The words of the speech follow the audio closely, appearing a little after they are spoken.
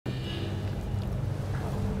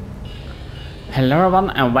Hello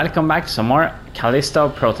everyone and welcome back to some more Callisto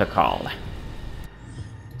Protocol.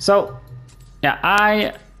 So, yeah,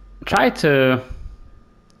 I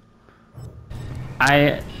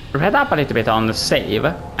read up a little bit on the save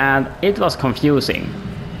and it was confusing.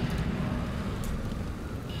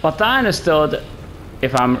 But I understood,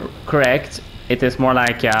 if I'm correct, it is more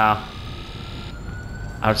like I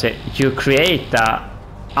would say you create the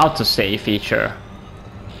autosave feature.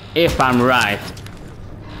 If I'm right.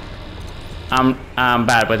 I'm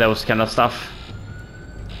bad with those kind of stuff.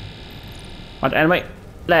 But anyway,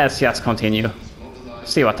 let's just continue.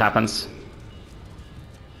 See what happens.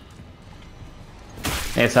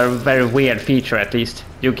 It's a very weird feature, at least.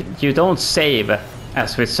 You don't save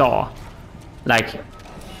as we saw, like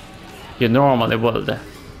you normally would.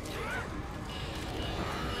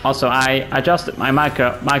 Also, I adjusted my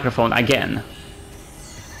microphone again.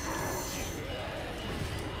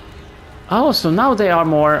 Oh, so now they are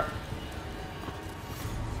more...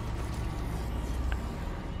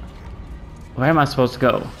 Where am I supposed to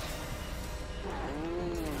go?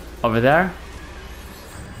 Over there?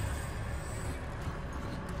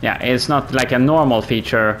 Yeah, it's not like a normal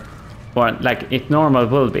feature, or like it normal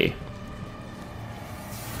will be.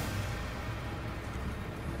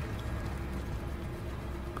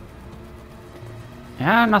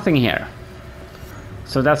 Yeah, nothing here.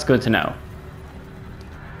 So that's good to know.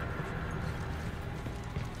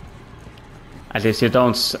 At least you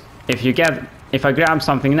don't... If I grab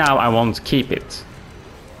something now, I won't keep it.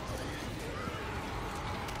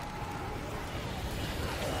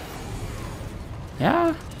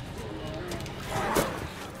 Yeah.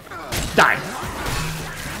 Die!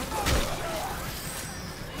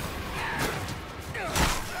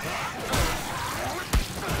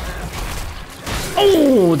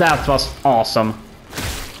 Oh, that was awesome.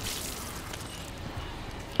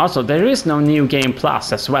 Also, there is no new game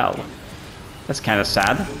plus as well. That's kind of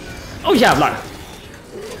sad. Oh jävlar!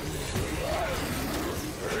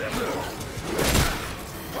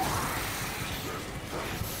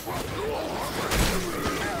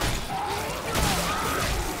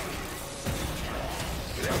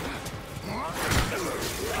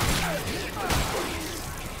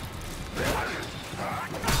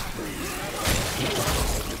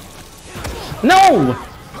 No!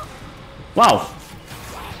 Wow.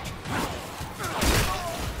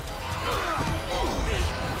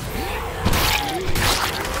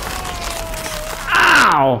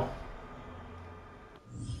 Ow!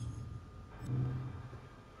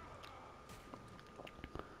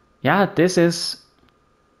 Yeah, this is...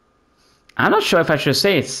 I'm not sure if I should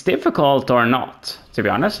say it's difficult or not, to be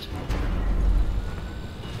honest.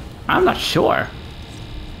 I'm not sure.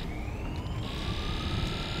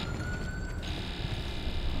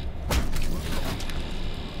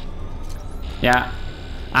 Yeah,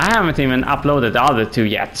 I haven't even uploaded the other two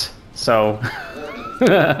yet, so...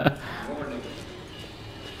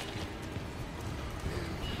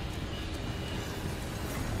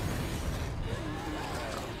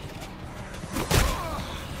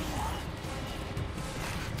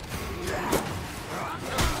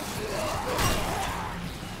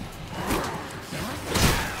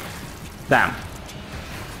 Damn.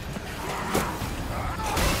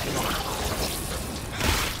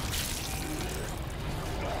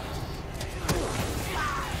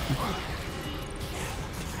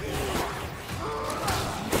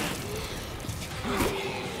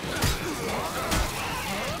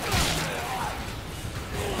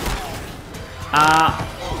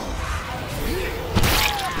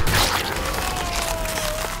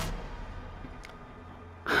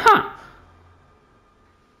 Huh.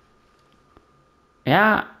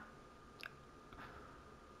 Yeah.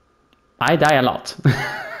 I die a lot.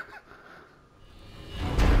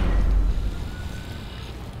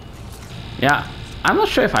 Yeah, I'm not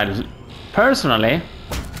sure if personally,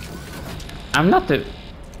 I'm not the...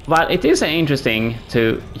 Well, it is interesting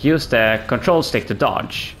to use the control stick to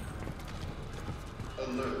dodge.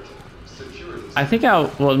 I think I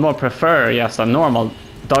would more prefer just a normal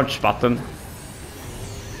dodge button.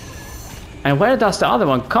 And where does the other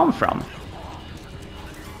one come from?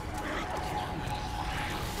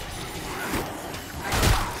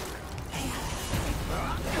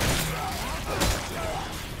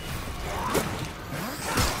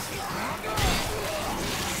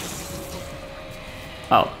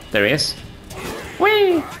 Oh, there he is.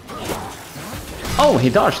 Whee! Oh, he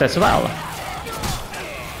dodged as well.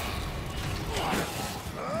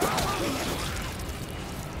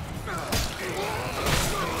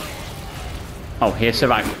 Oh, he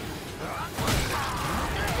survived.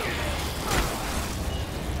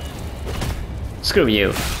 Screw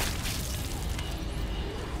you.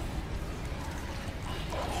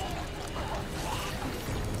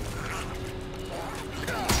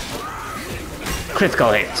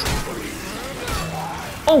 Critical hit.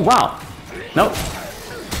 Oh wow. No.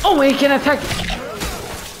 Oh, we can attack.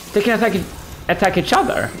 They can attack each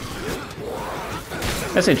other.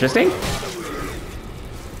 That's interesting.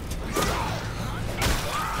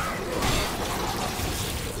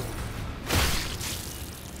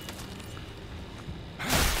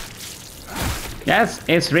 Yes,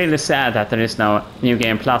 it's really sad that there is no New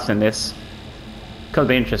Game Plus in this. Could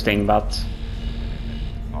be interesting, but...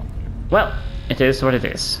 well, it is what it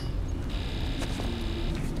is.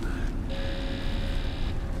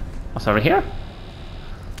 What's over here?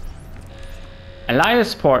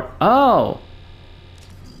 Elias Port. Oh!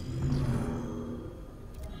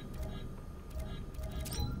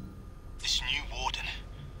 This new warden.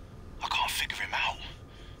 I can't figure him out.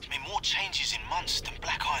 He's made more changes in months than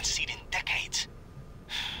Black Iron Seed in decades.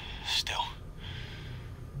 Still,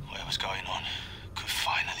 whatever's going on could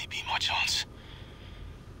finally be my chance.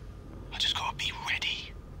 I just gotta be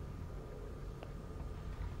ready.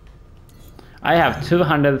 I have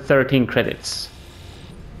 213 credits.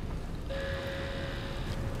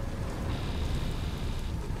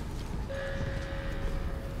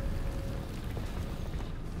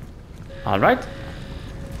 All right.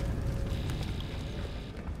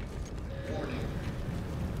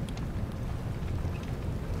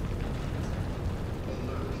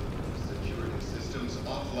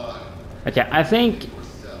 But yeah, I think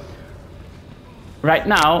right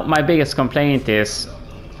now my biggest complaint is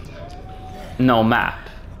no map.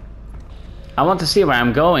 I want to see where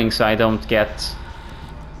I'm going so I don't get,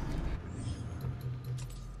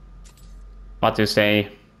 what to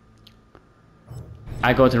say,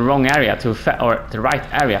 I go to the wrong area too fast, or the right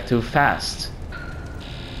area too fast.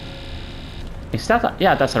 Is that a,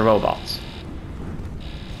 yeah, that's a robot.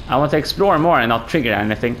 I want to explore more and not trigger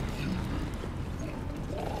anything.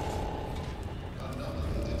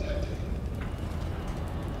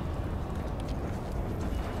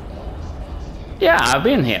 Yeah, I've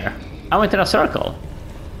been here. I went in a circle.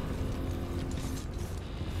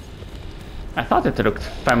 I thought it looked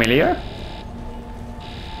familiar.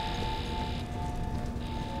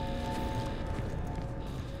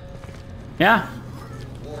 Yeah.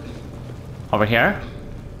 Over here.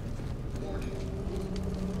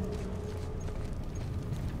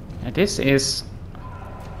 And this is...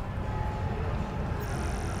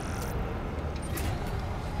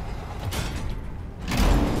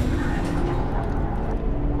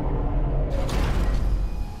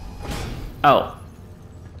 oh.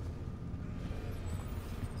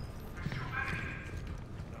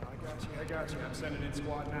 I got you. I'm sending in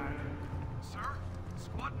Squad 9. Sir?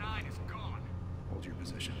 Squad 9 is gone. Hold your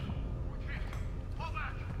position. We can't. Pull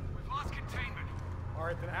back. We've lost containment. All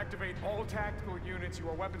right, then activate all tactical units. You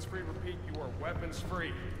are weapons free. Repeat, you are weapons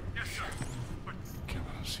free. Yes, sir. But... Come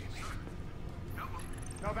on, see me. no.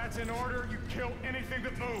 Now that's in order. You kill anything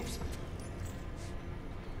that moves.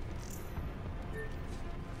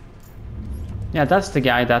 Yeah, that's the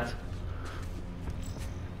guy that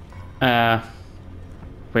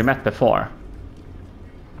we met before.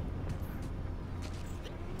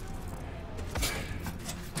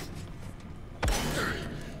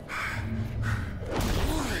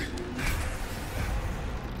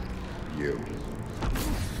 You.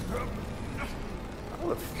 How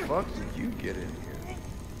the fuck did you get in here?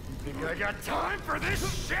 You think I got time for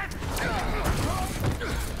this shit?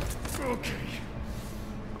 Okay.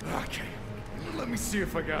 Okay. Let me see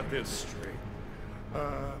if I got this straight.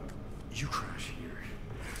 You crash here,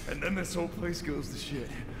 and then this whole place goes to shit.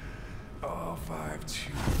 Oh, 5,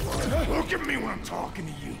 2, 1. Look at me when I'm talking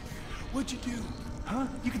to you. What'd you do? Huh?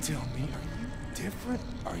 You can tell me. Are you different?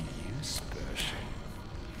 Are you special?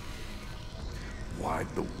 Why'd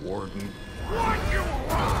the warden? Why'd you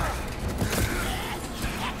lie?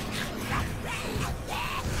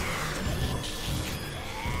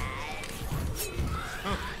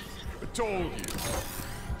 I told you.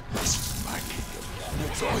 This is my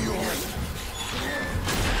kingdom. It's all yours.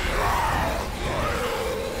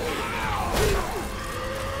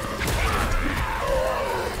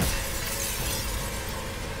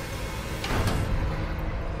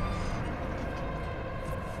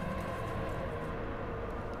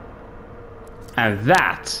 And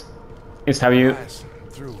that is how you... Guys, I'm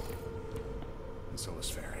through. And so is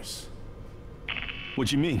Ferris. What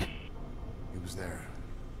do you mean? He was there.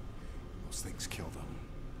 Those things killed him.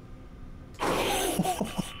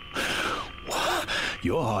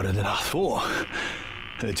 You're harder than I thought.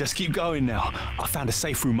 Just keep going now. I found a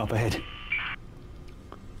safe room up ahead.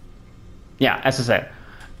 Yeah, as I said.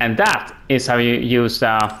 And that is how you use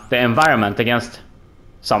the environment against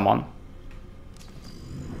someone.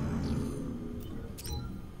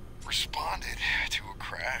 Responded to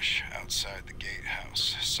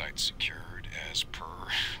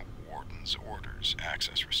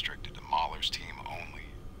Access restricted to Mahler's team only.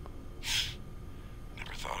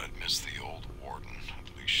 Never thought I'd miss the old warden.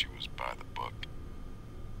 At least she was by the book.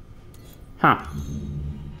 Huh.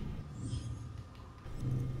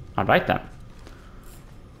 Alright then.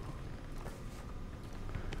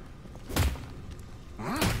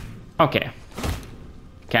 Okay.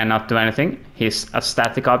 Cannot do anything. He's a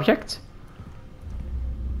static object.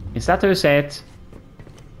 Is that how you say it?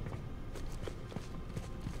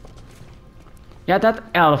 Yeah,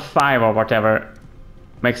 that L5 or whatever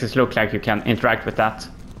makes it look like you can interact with that.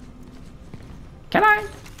 Can I?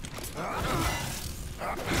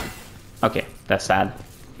 Okay, that's sad.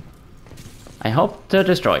 I hope to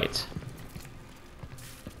destroy it.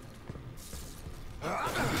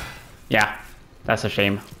 Yeah, that's a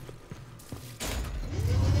shame.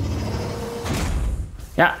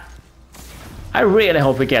 Yeah, I really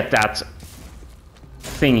hope we get that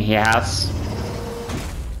thing he has.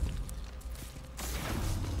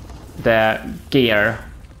 The gear,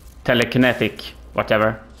 telekinetic,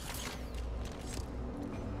 whatever.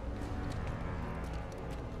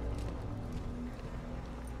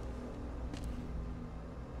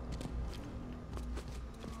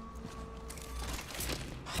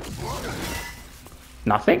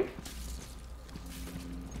 Nothing?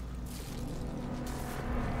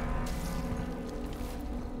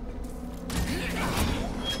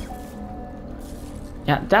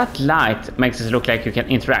 Yeah, that light makes it look like you can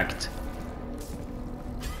interact.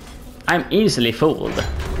 I'm easily fooled.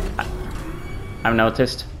 I've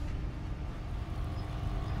noticed.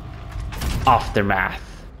 Aftermath.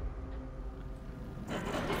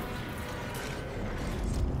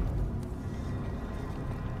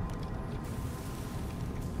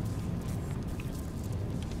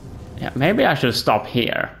 Yeah, maybe I should stop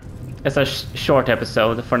here. It's a short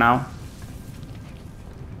episode for now.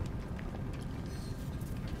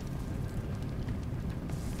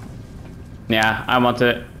 Yeah, I want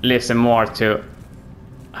to listen more to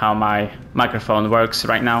how my microphone works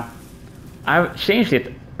right now. I've changed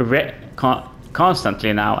it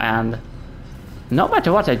constantly now, and no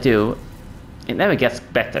matter what I do, it never gets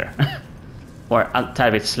better. Or a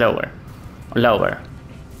tad bit slower, or lower.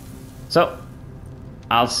 So,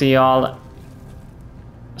 I'll see y'all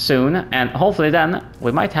soon, and hopefully then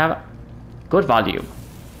we might have good volume.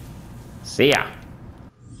 See ya!